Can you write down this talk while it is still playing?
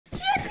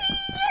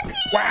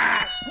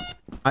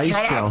He's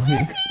chill.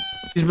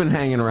 He's been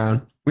hanging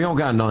around. We don't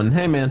got none.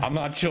 Hey, man. I'm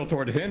not chill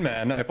toward him,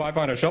 man. If I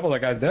find a shovel, that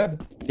guy's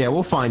dead. Yeah,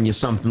 we'll find you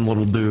something,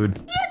 little dude.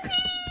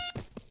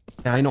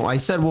 Yeah, I know. I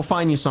said we'll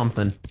find you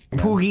something.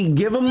 Poogie,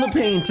 give him the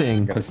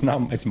painting. It's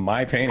not. It's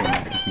my painting.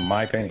 It's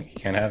my painting. He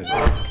can't have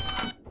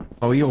it.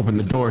 Oh, he opened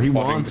the door. He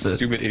wants it.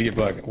 Stupid idiot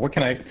bug. What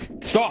can I?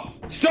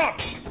 Stop!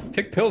 Stop!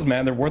 Take pills,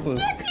 man. They're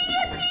worthless.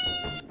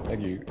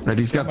 Thank you. Right,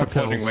 he's got the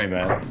pills. Away,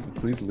 man.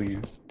 Please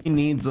leave. He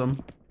needs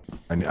them.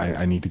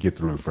 I need to get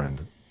through, friend.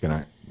 Can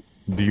I?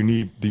 Do you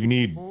need?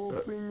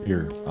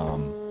 Here.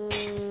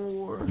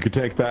 You can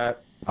take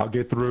that. I'll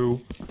get through.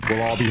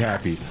 We'll all be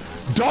happy.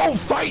 Don't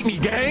fight me,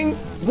 gang!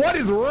 What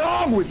is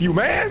wrong with you,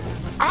 man?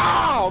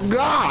 Oh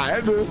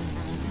God!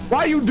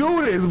 Why you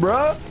do this,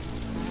 bruh?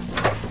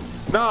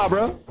 Nah,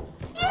 bruh.